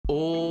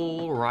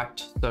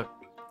Alright, so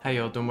how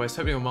y'all doing, boys?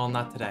 Hope you're doing well on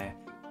that today.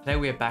 Today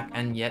we are back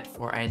and yet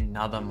for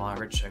another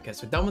Margaret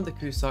showcase. We're done with the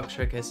Cusack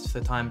showcase for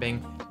the time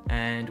being,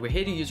 and we're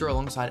here to use her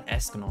alongside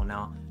Escanor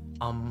now.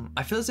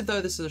 I feel as if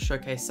though this is a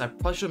showcase I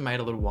probably should have made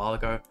a little while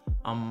ago.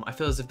 I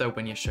feel as if though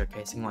when you're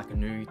showcasing like a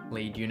new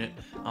lead unit,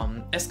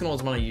 Escanor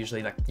is one of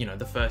usually like,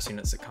 the first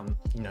units that come,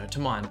 to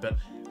mind, but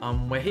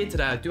we're here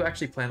today. I do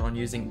actually plan on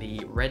using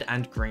the red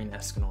and green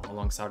Escanor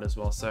alongside as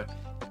well, so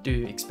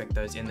do expect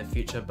those in the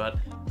future. But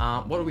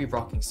what are we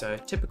rocking? So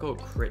typical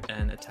crit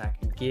and attack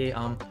gear,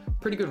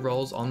 pretty good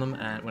rolls on them,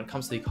 and when it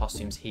comes to the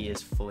costumes, he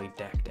is fully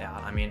decked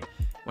out. I mean,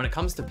 when it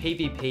comes to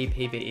PvP,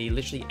 PvE,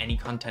 literally any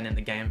content in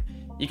the game,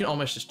 you can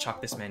almost just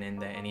chuck this man in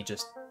there and he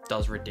just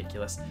does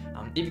ridiculous.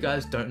 If you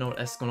guys don't know what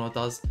Escanor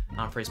does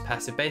for his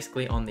passive,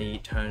 basically on the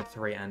turn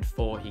 3 and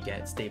 4 he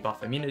gets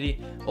debuff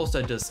immunity,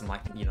 also does some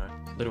like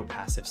little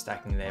passive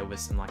stacking there with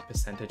some like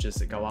percentages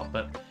that go up.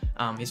 But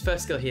his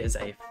first skill here is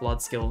a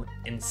flood skill,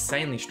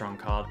 insanely strong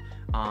card.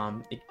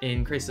 It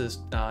increases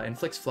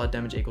inflicts flood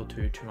damage equal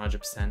to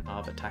 200%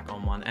 of attack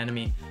on one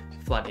enemy.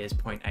 Flood is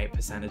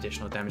 0.8%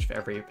 additional damage for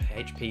every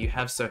HP you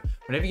have, so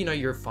whenever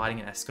you're fighting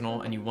an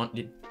Escanor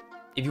and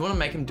if you want to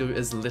make him do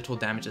as little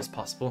damage as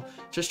possible,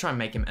 just try and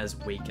make him as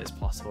weak as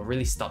possible. It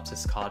really stops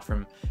this card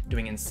from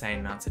doing insane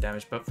amounts of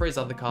damage. But for his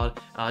other card,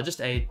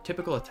 just a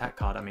typical attack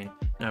card, I mean,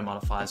 no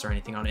modifiers or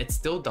anything on it, it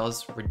still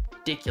does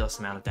ridiculous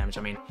amount of damage.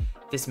 I mean,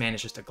 this man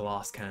is just a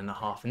glass cannon and a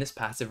half, and this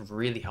passive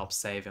really helps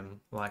save him.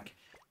 Like,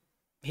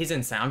 he's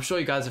insane. I'm sure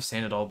you guys have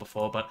seen it all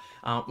before, but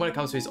when it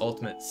comes to his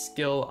ultimate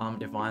skill,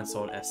 Divine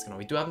Sword Escanor,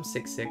 we do have him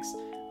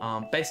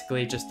 6/6.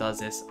 Basically, it just does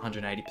this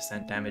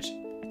 180% damage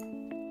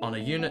on a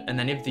unit, and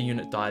then if the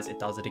unit dies, it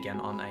does it again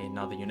on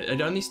another unit.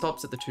 It only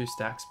stops at the 2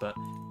 stacks, but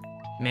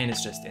man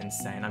is just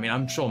insane. I mean,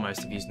 I'm sure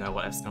most of you know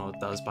what Escanor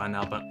does by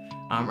now, but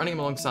running him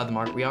alongside the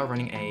Margaret, we are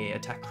running a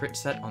attack crit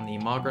set on the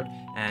Margaret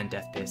and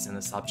Death Pierce in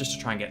the sub, just to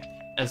try and get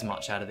as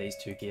much out of these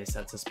 2 gear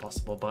sets as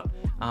possible. But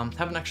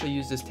haven't actually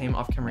used this team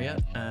off camera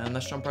yet, and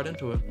let's jump right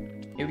into it.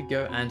 Here we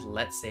go, and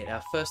let's see it.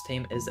 Our first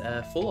team is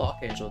a full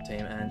Archangel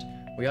team, and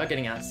we are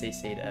getting out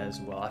CC'd as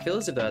well. I feel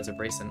as if as of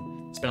recent,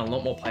 spent a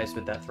lot more plays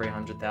with that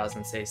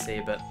 300,000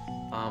 CC, but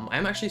I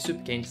am actually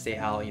super keen to see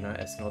how,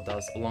 Escanor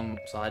does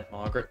alongside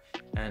Margaret,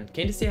 and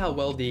keen to see how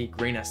well the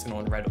green Escanor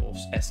and red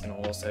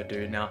Escanor also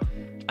do. Now,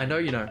 I know,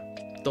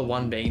 the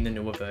one being the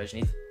newer version,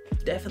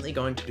 he's definitely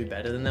going to do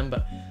better than them,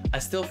 but I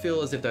still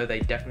feel as if though they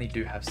definitely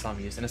do have some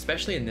use, and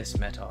especially in this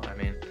meta. I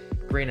mean,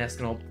 green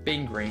Escanor,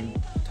 being green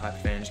type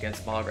advantage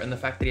against Margaret, and the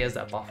fact that he has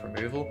that buff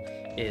removal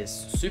is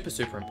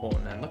super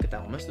important. And look at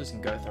that, almost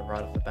losing Gotha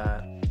right off the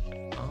bat.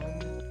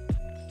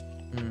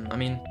 I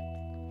mean,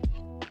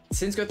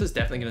 since Gotha's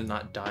definitely going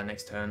to die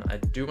next turn, I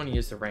do want to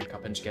use the rank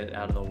up and just get it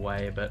out of the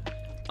way. But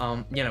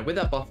with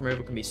that buff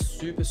removal can be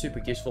super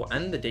useful,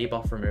 and the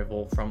debuff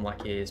removal from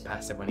like his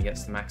passive when he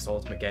gets the max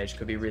ultimate gauge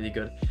could be really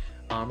good.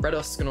 Red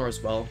Escanor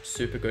as well,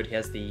 super good. He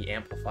has the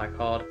Amplify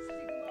card,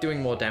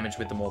 doing more damage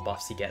with the more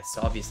buffs he gets.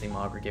 So obviously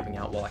Margaret giving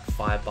out like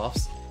 5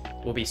 buffs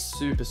will be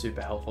super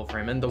helpful for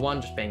him, and the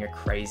one just being a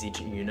crazy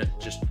unit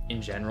just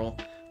in general.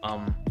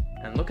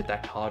 And look at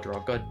that card draw,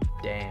 god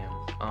damn.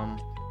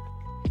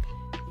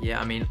 Yeah,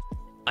 I mean,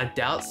 I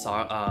doubt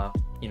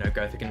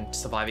Gotha can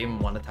survive even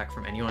one attack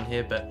from anyone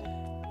here, but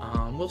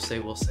we'll see.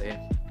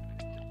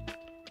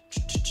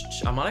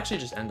 I might actually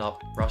just end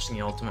up rushing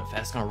the ultimate for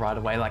Escanor right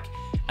away. Like,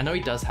 I know he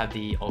does have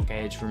the ult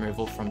gauge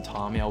removal from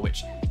Tamil,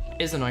 which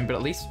is annoying, but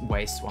at least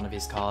wastes one of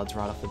his cards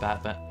right off the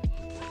bat. But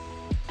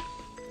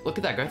look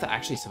at that, Gotha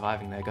actually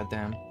surviving there,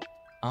 goddamn.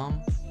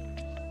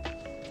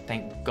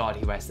 Thank God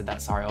he wasted that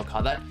Sariel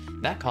card.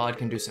 That card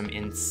can do some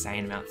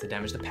insane amounts of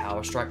damage. The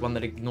Power Strike one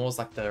that ignores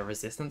like the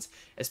resistance,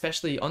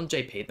 especially on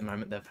JP at the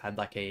moment, they've had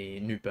like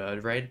a new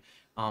bird raid.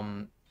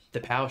 The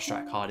Power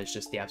Strike card is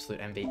just the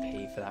absolute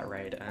MVP for that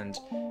raid. And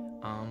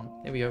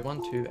there we go,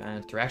 1, 2,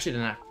 and 3. I actually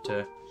didn't have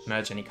to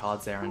merge any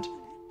cards there, and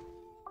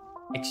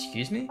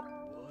excuse me?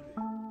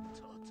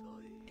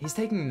 He's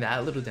taking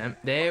that little damage.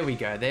 There we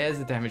go. There's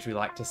the damage we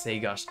like to see,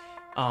 gosh.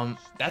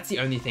 That's the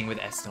only thing with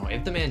Escanor.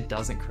 If the man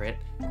doesn't crit,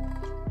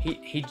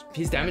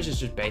 his damage is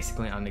just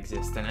basically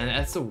non-existent, and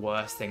that's the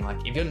worst thing. Like,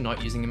 if you're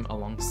not using him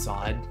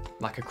alongside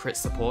like a crit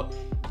support,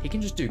 he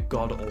can just do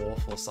god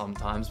awful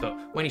sometimes, but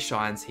when he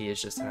shines, he is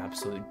just an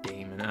absolute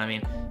demon. And I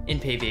mean, in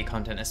PvE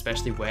content,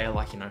 especially where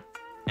like,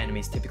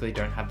 enemies typically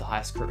don't have the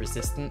highest crit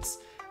resistance,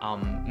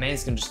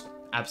 mans can just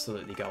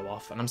absolutely go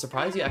off. And I'm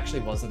surprised he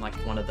actually wasn't like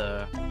one of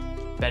the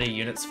better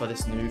units for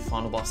this new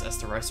final boss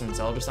Estarossa and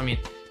Zeldris. I mean,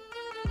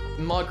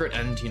 Margaret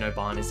and,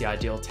 Barn is the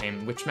ideal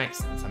team, which makes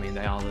sense. I mean,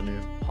 they are the new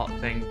hot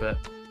thing, but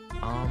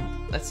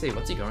let's see,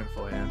 what's he going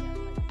for here?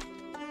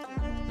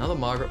 Another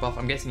Margaret buff.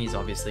 I'm guessing he's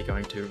obviously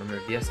going to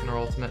remove the Escanor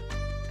ultimate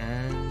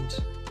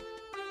and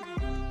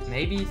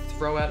maybe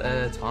throw out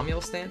a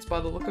Tamil stance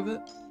by the look of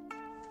it.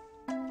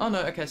 Oh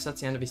no, okay, so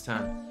that's the end of his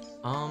turn.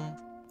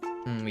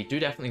 We do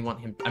definitely want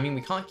him. I mean,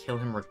 we can't kill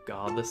him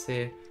regardless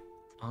here.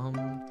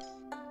 I'm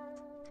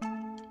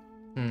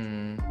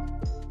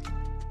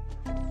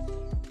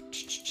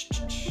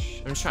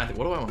just trying to think,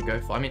 what do I want to go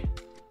for? I mean,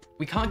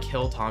 we can't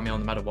kill Tamil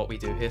no matter what we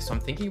do here, so I'm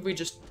thinking we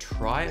just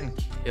try and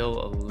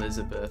kill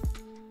Elizabeth.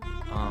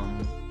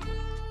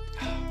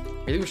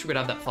 Really wish we could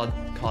have that flood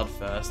card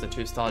first, the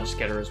 2-star, just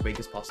get her as weak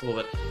as possible,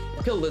 but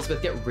we'll kill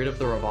Elizabeth, get rid of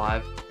the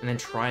revive, and then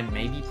try and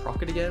maybe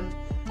proc it again.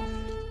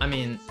 I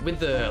mean, with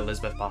the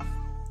Elizabeth buff,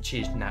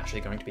 she's naturally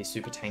going to be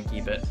super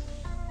tanky, but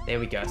there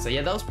we go. So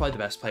yeah, that was probably the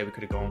best play we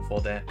could have gone for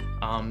there.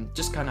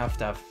 Just kind of have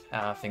to have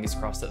our fingers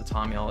crossed that the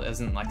Tamil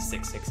isn't like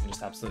 6-6 and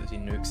just absolutely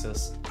nukes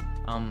us.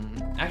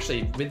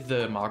 Actually, with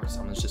the Margaret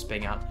summons just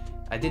being out,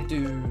 I did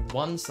do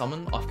one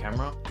summon off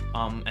camera,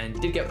 and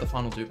did get the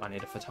final dupe I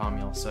needed for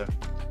Tamil, so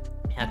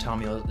yeah,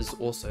 Tamil is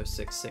also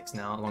 6-6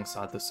 now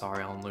alongside the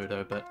Sariel and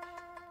Ludo, but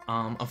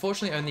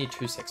unfortunately only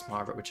 2-6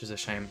 Margaret, which is a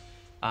shame.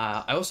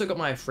 I also got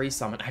my free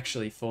summon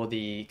actually for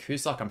the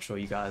Cusack. I'm sure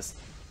you guys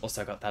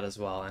also got that as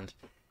well, and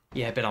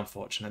yeah, a bit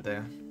unfortunate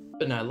there.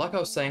 But no, like I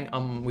was saying,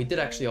 we did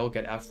actually all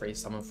get our free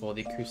summon for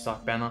the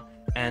Cusack banner,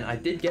 and I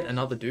did get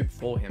another dupe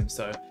for him,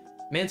 so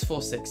man's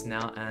 4-6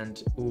 now,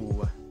 and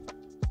ooh.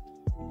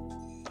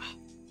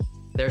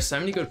 There are so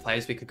many good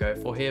plays we could go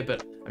for here,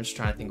 but I'm just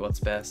trying to think what's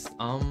best.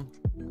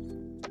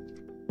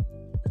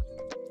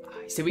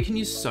 See, we can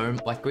use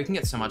we can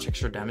get so much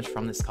extra damage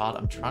from this card.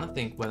 I'm trying to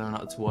think whether or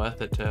not it's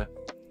worth it to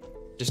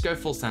just go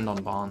full send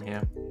on Barn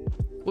here.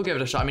 We'll give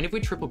it a shot. I mean, if we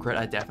triple crit,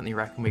 I definitely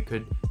reckon we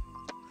could.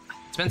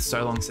 It's been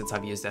so long since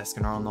I've used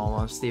Escanor in all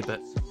honesty,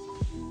 but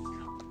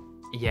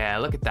yeah,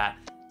 look at that.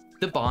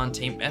 The Barn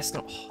team,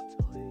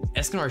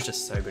 Escanor is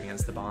just so good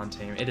against the Barn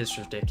team. It is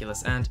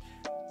ridiculous, and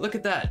look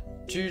at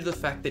that. Due to the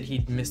fact that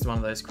he missed one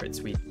of those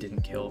crits we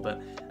didn't kill,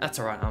 but that's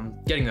alright.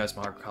 Getting those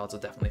Margaret cards will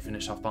definitely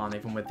finish off Barn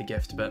even with the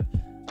gift, but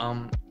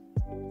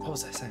what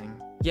was I saying?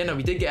 Yeah, no,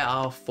 we did get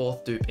our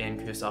 4th dupe in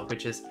Cusack,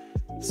 which is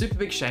super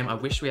big shame. I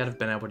wish we had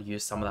been able to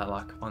use some of that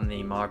luck on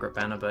the Margaret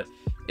banner, but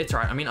it's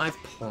alright. I mean, I have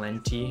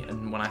plenty,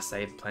 and when I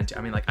say plenty,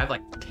 I mean like I have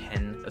like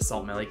 10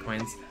 Assault Melee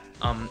coins.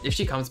 If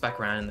she comes back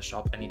around in the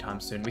shop anytime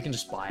soon, we can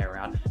just buy her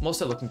out. I'm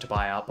also looking to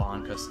buy out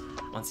Barn because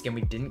once again,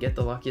 we didn't get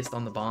the luckiest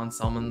on the Barn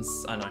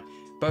summons. I know,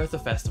 both the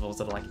festivals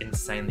that are like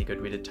insanely good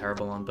we did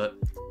terrible on, but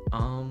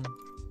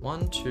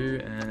 1,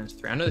 2, and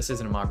 3. I know this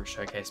isn't a Margaret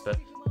showcase, but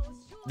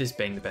this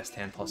being the best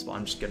hand possible,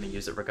 I'm just going to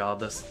use it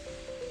regardless.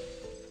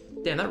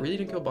 Damn, that really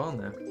didn't kill Barn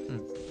there.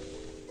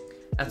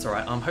 That's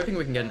alright. I'm hoping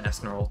we can get an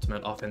Escanor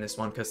ultimate off in this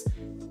one, because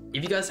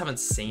if you guys haven't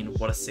seen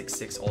what a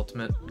 6-6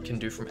 ultimate can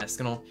do from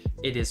Escanor,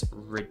 it is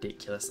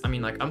ridiculous. I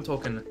mean, like, I'm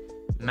talking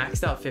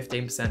maxed out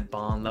 15%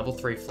 Barn, level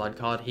 3 flood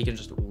card, he can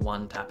just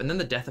one tap, and then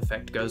the death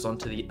effect goes on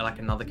to the like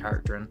another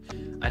character, and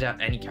I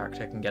doubt any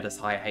character can get as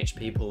high a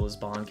HP pool as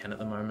Barn can at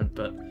the moment,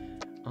 but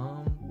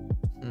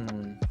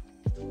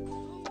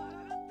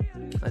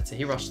let's see,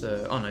 he rushed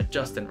the, oh no,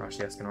 just didn't rush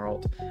the Escanor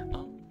ult.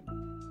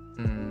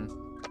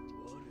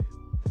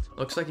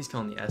 Looks like he's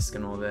killing the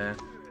Escanor there.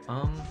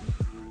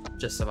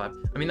 Just survive.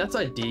 I mean, that's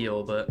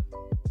ideal, but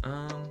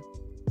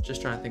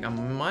just trying to think. I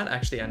might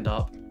actually end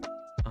up.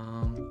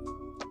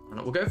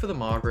 We'll go for the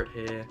Margaret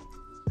here,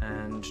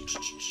 and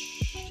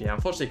yeah,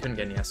 unfortunately couldn't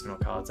get any Escanor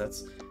cards.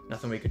 That's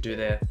nothing we could do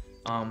there.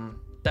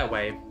 That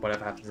way,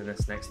 whatever happens in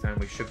this next turn,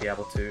 we should be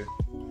able to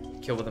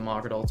kill with the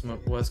Margaret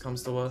ultimate. Worst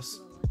comes to worst.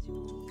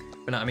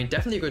 But no, I mean,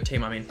 definitely a good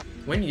team. I mean,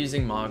 when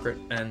using Margaret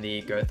and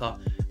the Gotha,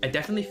 I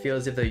definitely feel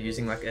as if they're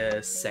using like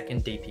a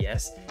second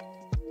DPS.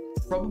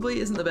 Probably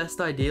isn't the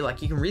best idea.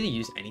 Like, you can really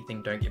use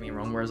anything, don't get me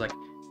wrong. Whereas like,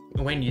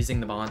 when using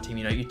the Barn team,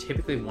 you know, you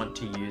typically want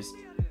to use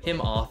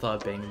him, Arthur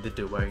being the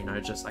duo, you know,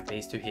 just like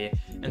these two here.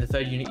 And the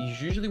third unit, you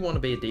usually want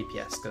to be a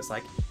DPS, because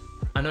like,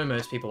 I know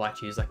most people like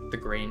to use like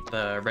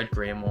the red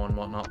green one and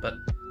whatnot, but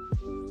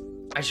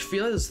I just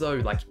feel as though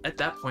like at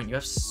that point you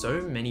have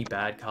so many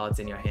bad cards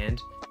in your hand,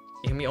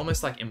 it can be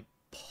almost like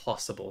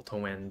impossible to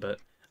win. But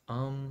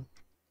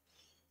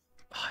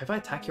if I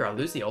attack here, I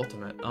lose the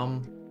ultimate.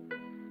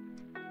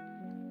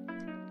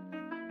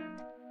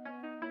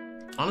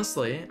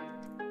 Honestly,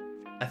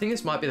 I think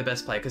this might be the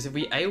best play, because if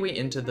we AoE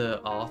into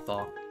the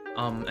Arthur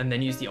and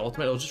then use the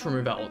ultimate, it'll just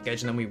remove our ult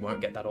gauge and then we won't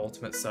get that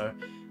ultimate. So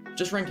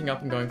just ranking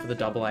up and going for the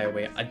double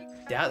AoE. I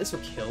doubt this will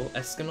kill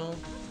Escanor.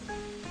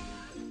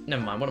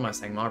 Never mind, what am I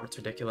saying? Margaret's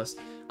ridiculous.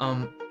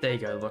 There you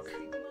go, look.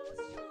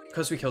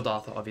 Because we killed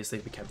Arthur, obviously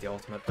we kept the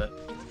ultimate,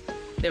 but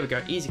there we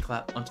go, easy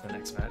clap, onto the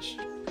next match.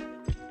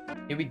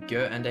 Here we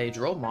go, and a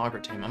draw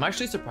Margaret team. I'm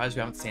actually surprised we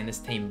haven't seen this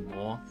team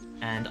more,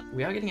 and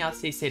we are getting out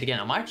CC'd again.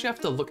 I might actually have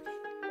to look.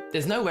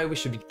 There's no way we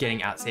should be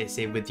getting out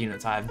CC'd with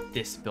units I have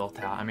this built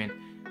out. I mean,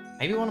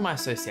 maybe one of my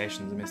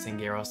associations are missing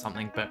gear or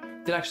something, but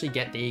did actually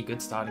get the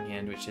good starting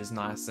hand, which is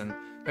nice, and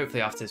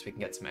hopefully after this we can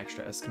get some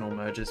extra Escanor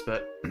merges.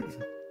 But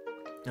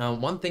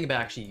one thing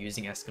about actually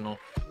using Escanor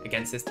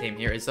against this team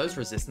here is those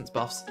resistance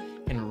buffs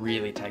can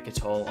really take a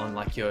toll on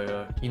like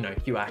your, you know,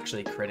 you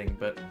actually critting.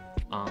 But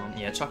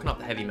yeah, chucking up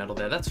the heavy metal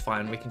there, that's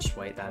fine. We can just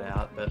wait that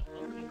out. But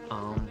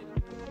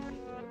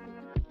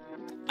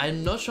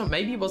I'm not sure,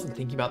 maybe he wasn't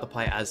thinking about the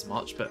play as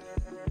much, but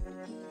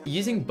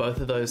using both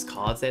of those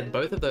cards there,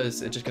 both of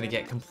those are just going to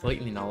get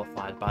completely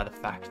nullified by the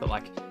fact that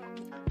like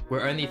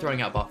we're only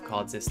throwing out buff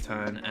cards this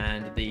turn,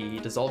 and the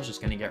Dissolve's just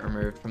going to get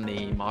removed from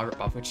the Margaret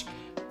buff, which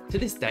to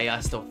this day, I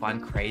still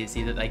find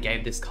crazy that they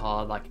gave this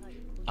card like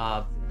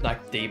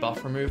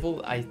debuff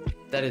removal.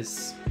 That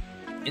is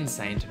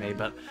insane to me,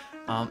 but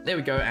there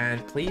we go.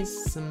 And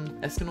please, some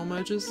Escanor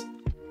merges.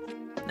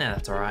 Yeah,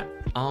 that's alright.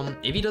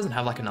 If he doesn't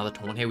have like another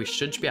taunt here, we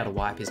should be able to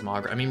wipe his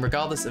Margaret. I mean,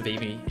 regardless if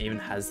he even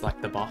has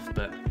like the buff,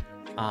 but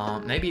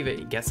maybe if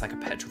it gets like a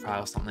Petrify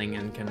or something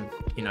and can,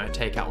 you know,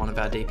 take out one of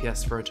our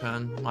DPS for a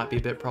turn, might be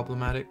a bit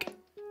problematic.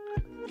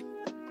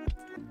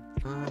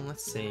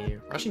 Let's see.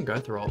 Rushing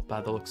Gotha ult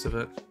by the looks of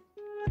it.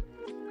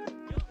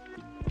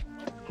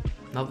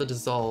 Another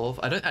dissolve.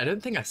 I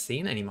don't think I've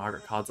seen any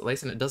Margaret cards at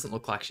least, and it doesn't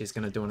look like she's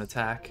gonna do an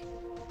attack.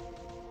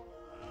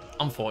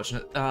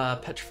 Unfortunate.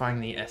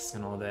 Petrifying the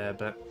Escanor there,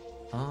 but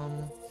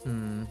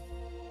trying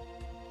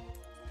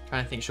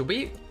to think, should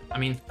we? I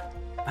mean,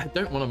 I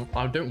don't want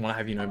to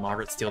have, you know,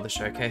 Margaret steal the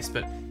showcase,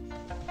 but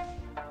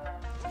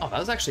oh, that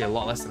was actually a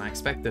lot less than I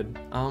expected.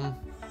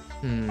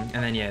 And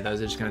then yeah,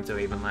 those are just gonna do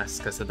even less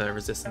because of the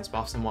resistance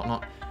buffs and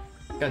whatnot.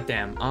 God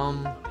damn.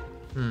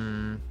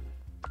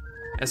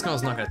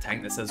 Escanor's not gonna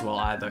tank this as well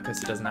either because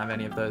he doesn't have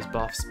any of those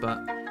buffs, but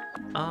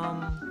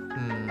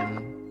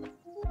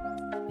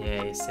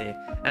yeah, you see,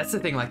 that's the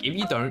thing. Like, if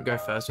you don't go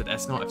first with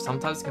Escanor,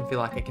 sometimes it can feel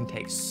like it can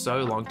take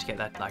so long to get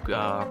that, like, you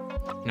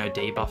know,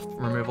 debuff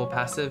removal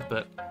passive,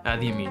 but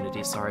the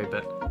immunity, sorry.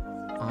 But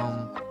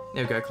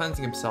there we go,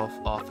 cleansing himself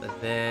off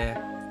there,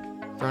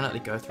 throwing out the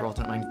Gotha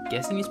alternate. I'm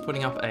guessing he's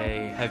putting up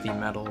a heavy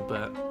metal,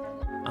 but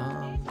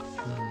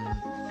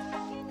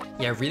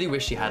yeah, I really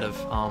wish he had of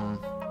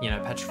you know,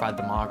 petrified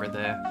the Margaret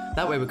there.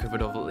 That way we could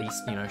have at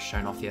least, you know,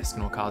 shown off the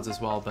Escanor cards as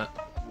well. But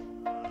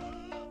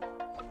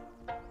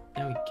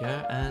there we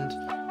go, and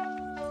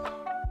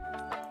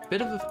a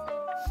bit of a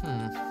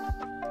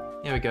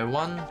there we go,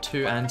 1,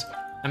 2, and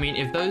I mean,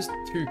 if those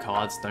 2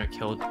 cards don't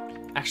kill,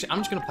 actually I'm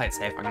just gonna play it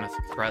safe. I'm gonna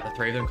throw out the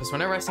 3 of them, because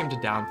whenever I seem to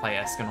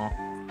downplay Escanor,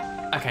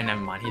 okay,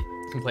 never mind, he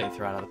completely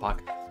threw it out of the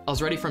park. I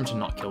was ready for him to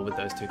not kill with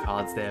those 2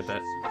 cards there,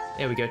 but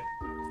there we go.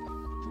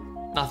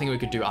 Nothing we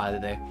could do either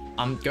there.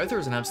 Gotha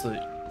is an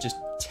absolute just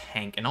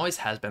tank, and always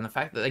has been. The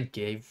fact that they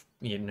gave,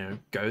 you know,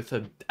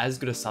 Gotha as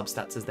good a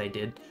substats as they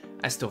did,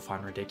 I still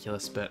find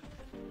ridiculous. But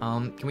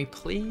can we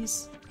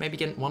please maybe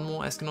get one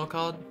more Escanor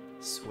card?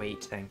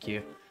 Sweet, thank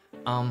you.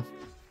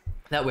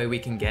 That way we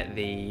can get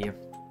the,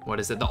 what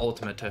is it, the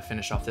ultimate to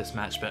finish off this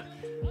match. But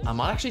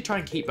I'll actually try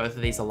and keep both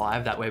of these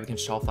alive. That way we can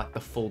show off like the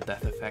full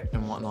death effect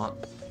and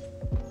whatnot.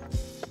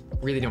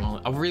 Really don't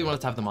want. I really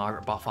wanted to have the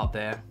Margaret buff up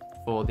there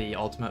for the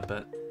ultimate,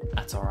 but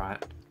that's all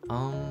right.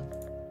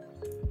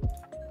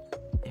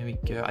 Here we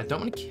go. I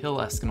don't want to kill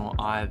Escanor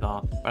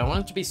either, but I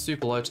want it to be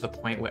super low to the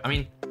point where, I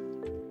mean,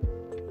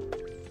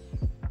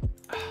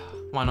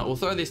 why not? We'll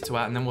throw these 2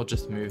 out and then we'll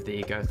just move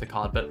the Gotha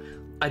card, but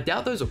I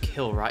doubt those will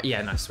kill, right?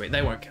 Yeah, no, sweet.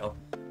 They won't kill.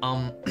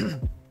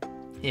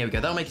 Here we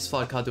go. That'll make his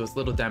flood card do as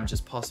little damage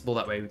as possible.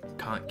 That way we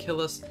can't kill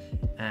us,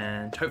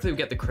 and hopefully we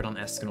get the crit on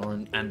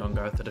Escanor and on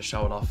Gotha to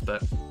show it off,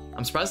 but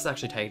I'm surprised it's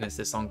actually taken us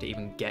this long to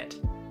even get,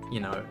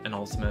 you know, an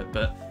ultimate.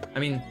 But I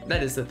mean,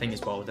 that is the thing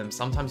as well with them.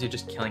 Sometimes you're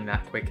just killing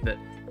that quick that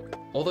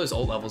all those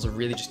ult levels are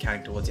really just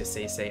counting towards your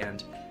CC,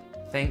 and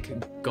thank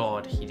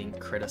God he didn't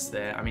crit us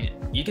there. I mean,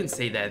 you can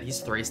see there,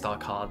 these 3-star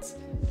cards.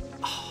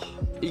 Oh,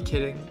 are you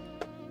kidding?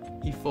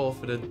 He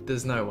forfeited,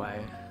 there's no way.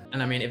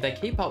 And I mean, if they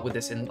keep up with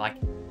this in like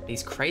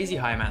these crazy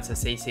high amounts of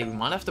CC, we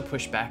might have to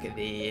push back at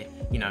the,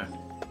 you know,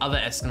 other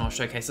Escanor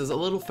showcases a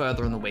little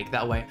further in the week.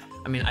 That way,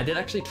 I mean, I did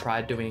actually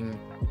try doing,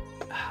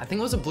 I think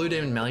it was a Blue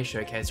Demon Melee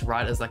showcase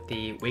right as like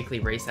the weekly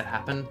reset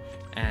happened,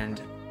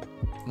 and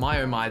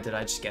my oh my did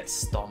I just get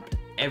stomped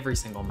every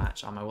single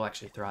match. I will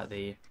actually throw out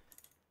the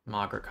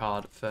Margaret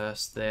card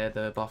first there,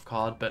 the buff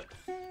card, but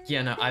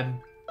yeah, no, I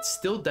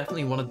still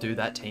definitely want to do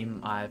that team.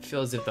 I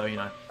feel as if though, you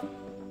know,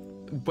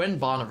 when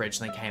Barn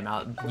originally came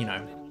out, you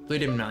know, Blue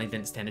Demon Melee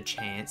didn't stand a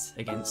chance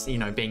against, you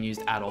know, being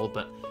used at all,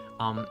 but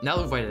now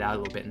we've waited out a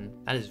little bit, and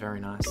that is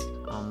very nice.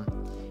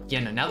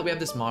 Yeah, no, now that we have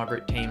this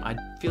Margaret team, I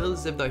feel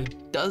as if though he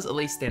does at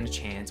least stand a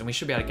chance, and we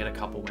should be able to get a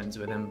couple wins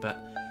with him, but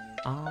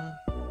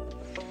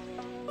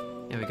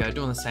there we go,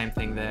 doing the same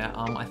thing there.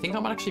 I think I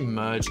might actually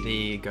merge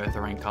the Gotha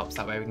rank ups,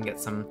 that way we can get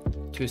some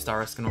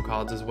 2-star Escanor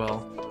cards as well.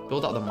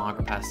 Build up the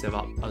Margaret passive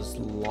up a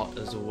lot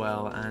as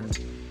well, and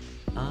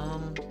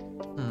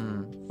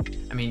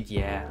I mean,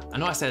 yeah, I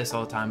know I say this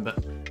all the time, but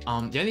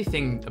the only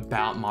thing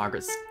about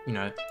Margaret's, you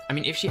know, I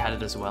mean, if she had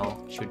it as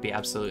well, she would be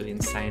absolutely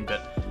insane,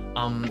 but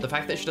the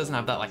fact that she doesn't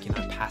have that, like, you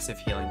know, passive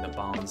healing that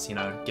Barnes, you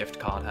know, gift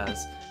card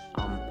has,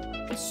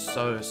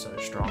 so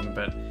strong.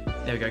 But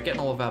there we go, getting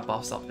all of our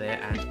buffs up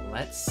there, and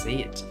let's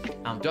see it.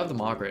 Do have the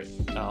Margaret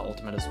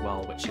ultimate as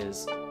well, which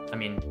is, I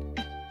mean,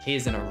 he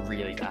is in a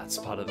really bad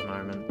spot at the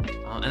moment.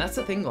 And that's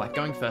the thing, like,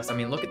 going first, I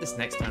mean, look at this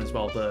next turn as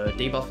well. The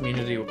debuff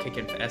immunity will kick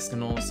in for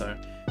Escanor, so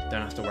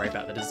don't have to worry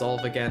about the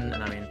dissolve again.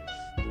 And I mean,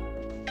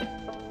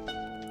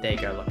 there you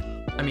go, look.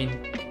 I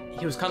mean,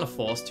 he was kind of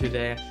forced to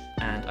there,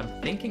 and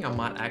I'm thinking I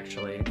might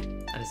actually,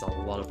 that is a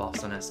lot of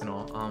buffs on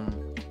Escanor.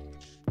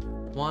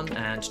 1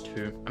 and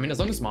 2. I mean, as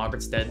long as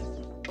Margaret's dead,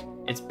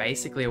 it's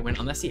basically a win,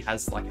 unless he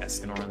has like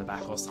Escanor in the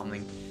back or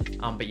something.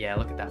 But yeah,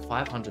 look at that,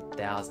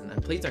 500,000.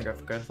 And please don't go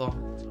for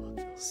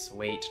Gothor.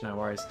 Sweet, no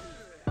worries.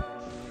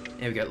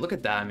 There we go, look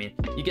at that. I mean,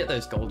 you get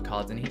those gold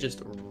cards and he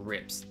just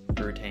rips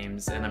through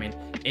teams. And I mean,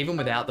 even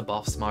without the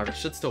buffs, Margaret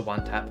should still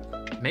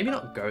one-tap. Maybe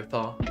not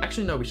Gothor.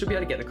 Actually, no, we should be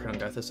able to get the crit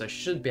on Gothor, so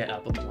she should be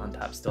able to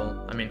one-tap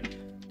still. I mean,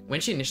 when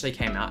she initially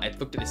came out, I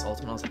looked at this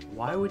ultimate, I was like,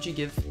 why would you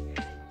give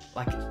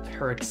like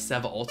her a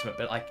Sever ultimate?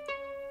 But like,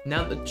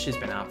 now that she's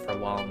been out for a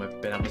while and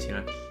we've been able to, you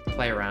know,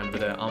 play around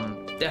with her,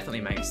 definitely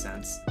makes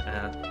sense.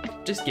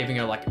 Just giving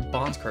her like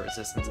Barnes crit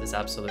resistance is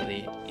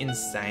absolutely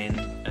insane,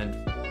 and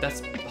that's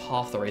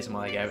half the reason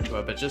why I gave it to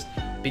her. But just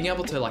being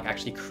able to like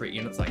actually crit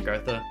units like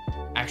Gothor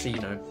actually,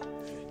 you know,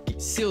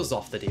 seals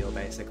off the deal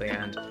basically.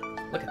 And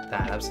look at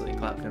that, absolutely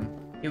clapped him.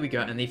 Here we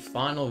go, and the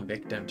final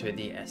victim to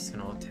the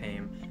Escanor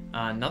team.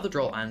 Another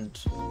draw and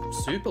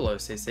super low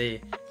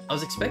CC. I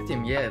was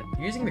expecting, yeah,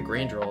 using the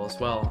green draw as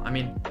well. I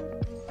mean,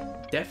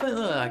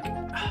 definitely like,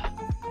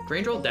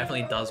 green draw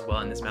definitely does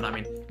well in this meta. I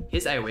mean,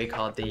 his AoE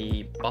card,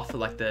 the buff,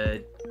 like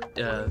the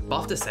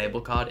buff disable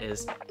card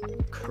is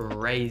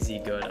crazy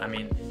good. I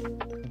mean,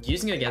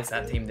 using it against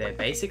that team there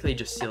basically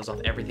just seals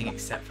off everything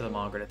except for the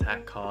Margaret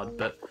attack card.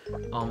 But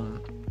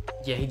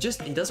yeah, he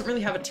doesn't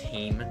really have a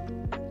team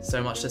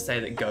so much to say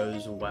that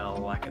goes well,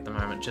 like at the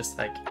moment. Just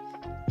like,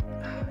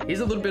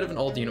 he's a little bit of an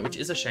old unit, which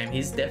is a shame.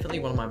 He's definitely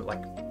one of my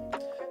like,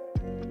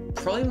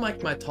 probably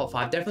like my top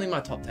 5, definitely my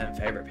top 10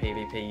 favorite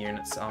PvP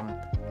units.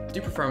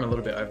 Do prefer him a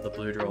little bit over the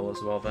blue draw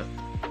as well, but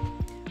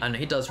I know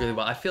he does really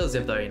well. I feel as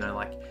if though, you know,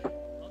 like,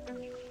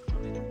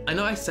 I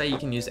know I say you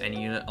can use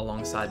any unit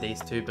alongside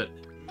these two, but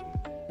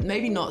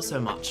maybe not so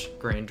much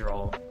green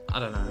draw. I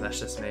don't know, that's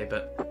just me,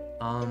 but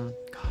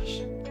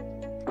gosh,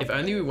 if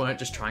only we weren't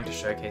just trying to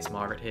showcase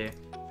Margaret here.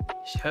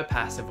 Her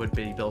passive would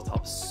be built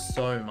up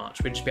so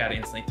much. We'd just be able to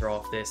instantly throw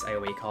off this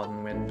AoE card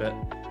and win, but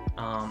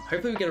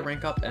hopefully we get a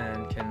rank up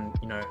and can,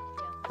 you know,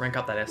 rank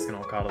up that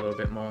Escanor card a little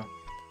bit more.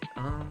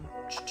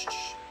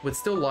 Would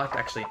still like,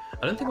 actually,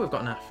 I don't think we've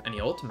gotten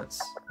any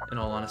ultimates, in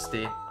all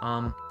honesty.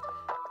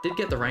 Did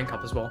get the rank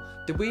up as well.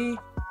 Did we?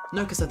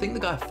 No, because I think the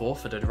guy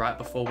forfeited right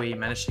before we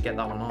managed to get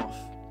that one off.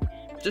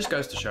 Just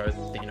goes to show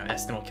that, you know,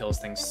 Escanor kills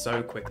things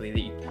so quickly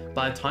that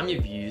by the time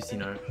you've used, you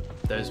know,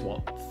 those,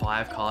 what,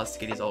 5 cards to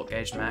get his ult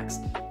gauge max,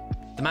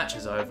 the match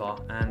is over.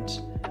 And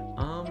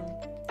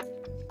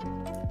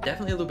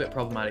definitely a little bit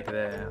problematic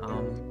there.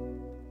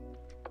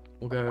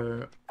 We'll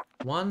go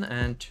 1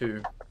 and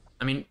 2.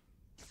 I mean,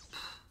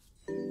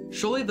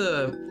 surely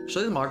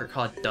the Margaret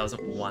card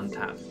doesn't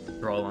one-tap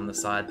roll on the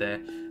side there.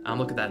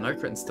 Look at that, no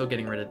crit and still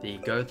getting rid of the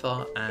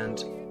Gothor.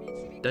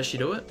 And does she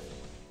do it?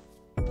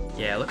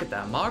 Yeah, look at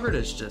that. Margaret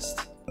is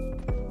just...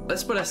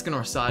 Let's put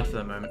Escanor aside for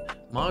the moment.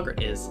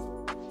 Margaret is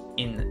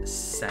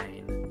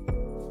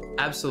insane.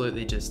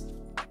 Absolutely just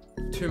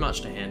too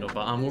much to handle.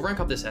 But we'll rank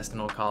up this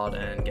Escanor card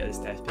and get this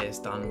Death Pierce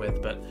done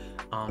with. But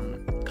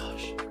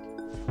gosh,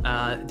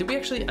 did we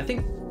actually? I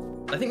think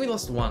we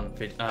lost one of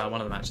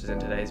the matches in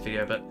today's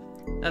video. But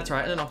that's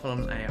right. And off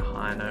on a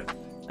high note.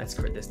 Let's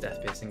crit this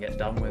Death Pierce and get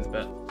done with.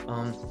 But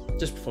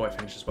just before I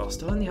finish as well,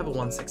 still only have a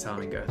 1/6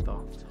 arming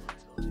Gothor.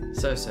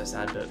 So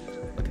sad, but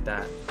look at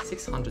that,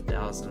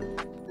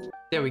 600,000.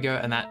 There we go,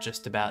 and that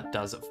just about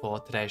does it for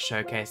today's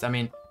showcase. I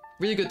mean,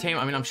 really good team.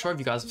 I mean, I'm sure if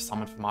you guys have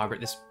summoned for Margaret,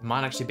 this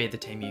might actually be the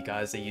team you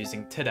guys are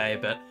using today,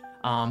 but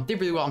did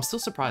really well. I'm still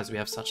surprised we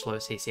have such low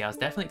CC. I was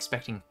definitely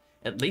expecting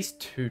at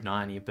least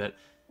 290, but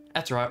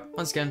that's right.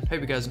 Once again,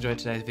 hope you guys enjoyed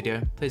today's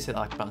video. Please hit the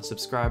like button,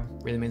 subscribe.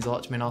 Really means a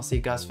lot to me, and I'll see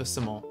you guys for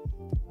some more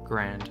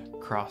Grand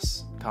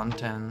Cross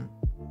content.